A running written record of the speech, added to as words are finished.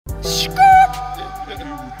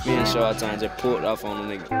Me and Short Time just pulled off on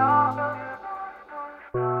the nigga.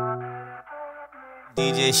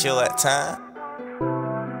 DJ show at time.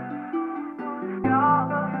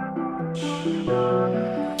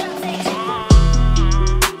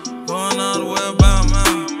 Going all the way about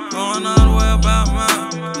mine. Going all the way about mine.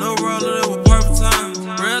 No roller, it was perfect time.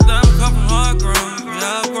 Red diamond, couple hard grind. We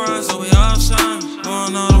all grind, so we all shine.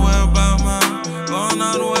 Going all the way about mine. Going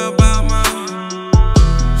all the way about mine.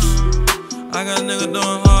 I got a nigga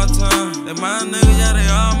doing hard time. They my nigga, yeah, they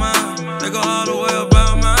all mine. They go all the way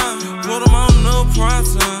about mine. Put them on no prime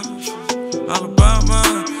time. All about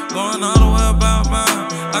mine. Going all the way about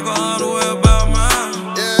mine. I go all the way about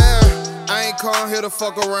mine. Yeah, I ain't come here to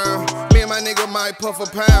fuck around. Me and my nigga might puff a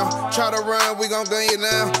pound. Try to run, we gon' gun you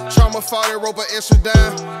now. Trauma fought it, rope an extra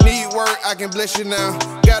down. Need work, I can bless you now.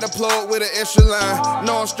 Got a plug with an extra line.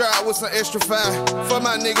 Know I'm strapped with some extra fire. For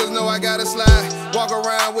my niggas, know I gotta slide. Walk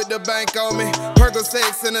around with the bank on me.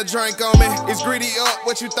 Percocets and a drink on me. It's greedy up,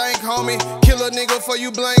 what you think, homie? Kill a nigga for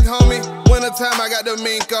you blank, homie. Winter time, I got the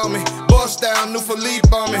mink on me. Bust down, new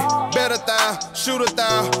Philippe on me. Better thou, shoot a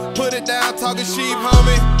thou. Put it down, talking sheep,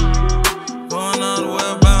 homie. Going all the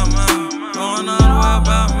way about mine. Going all the way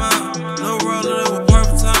about mine. No roller, it was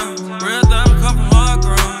perfect time. Red diamond, couple hard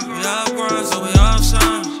grind. We all grind, so we all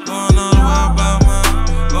shine. Going all the way about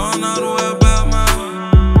mine. Going all the way about mine.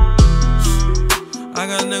 I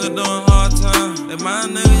got a nigga doing hard time. They my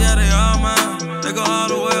nigga, yeah, they all mine. They go all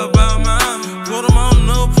the way about mine. Put them on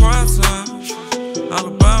no prime time. All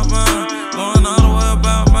about mine. Going all the way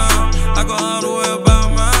about mine. I go all the way about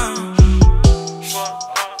mine.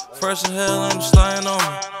 Fresh as hell, I'm staying on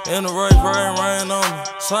me. In the rain on me.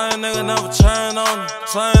 Same nigga never chain on me.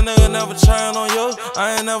 Same nigga never chain on you.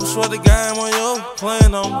 I ain't never sweat the game on you.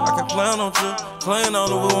 Playing on me, I can plan on you. Playing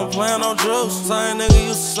on it, we won't plan on juice. Same nigga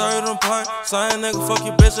used to serve them pint. Same nigga fuck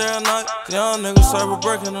your bitch every night. Young nigga serve a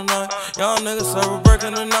brick in the night. Young nigga serve a brick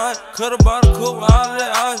in the night. Could've bought a coupe with all of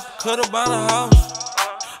that ice. Could've bought a house.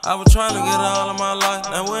 I was trying to get it all of my life.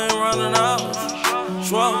 Now we ain't running out.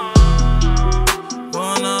 Schwab.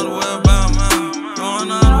 Going all the way about mine.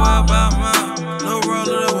 Going all the way about mine. No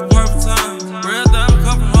roller, it was perfect time. Red diamond,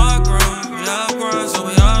 couple hard grind. We all grind, so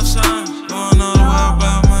we all shine. Going all the way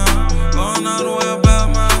about mine. Going all the way about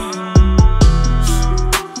mine.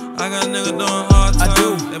 I got a nigga doing hard time. I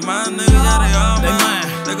do. They my nigga, yeah, they all They mine.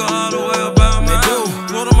 mine. They go all the way about mine. They do.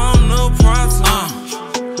 Put them on no prime time.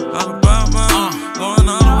 All about mine. Going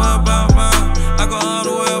all the way about mine. I go all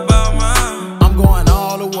the way about mine. I'm going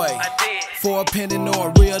all the way. For a penny, know a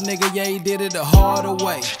real nigga, yeah, he did it the harder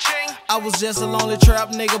way. I was just a lonely trap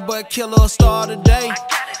nigga, but killer a star today.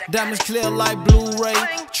 Diamonds clear like Blu-ray.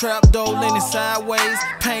 Trap door leaning sideways.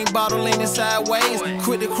 Paint bottle leaning sideways.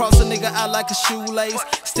 Quit to cross a nigga out like a shoelace.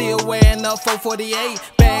 Still wearing up 448.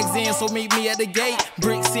 Bags in, so meet me at the gate.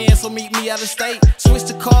 Bricks in, so meet me out of state. Switch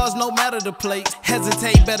to cars, no matter the plates.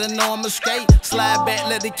 Hesitate, better know I'm a skate. Slide back,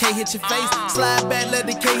 let the K hit your face. Slide back, let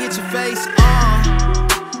the K hit your face.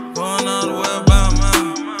 Going all the way about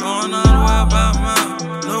mine. Going all the way about mine.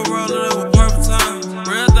 No roller, it was perfect time.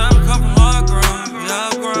 Red diamond, couple hard grind. We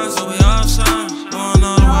all grind, so we all shine. Going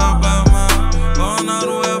all the way about mine. Going all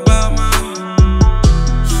the way about mine.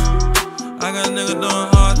 I got a nigga doing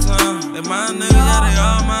hard time. They my nigga, yeah, they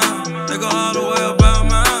all mine. They go all the way about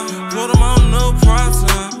mine. Put them on no prime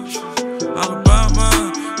time. All about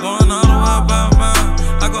mine. Going all the way about mine.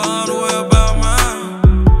 I go all the way about mine.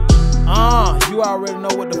 You already know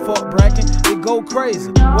what the fuck bracket. It go crazy.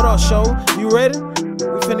 What up, show? You ready?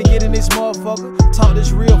 We finna get in this motherfucker. Talk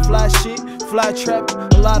this real fly shit. Fly trap,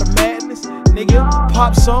 a lot of madness. Nigga,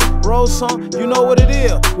 pop some, roll some. You know what it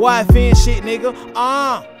is. YFN shit, nigga.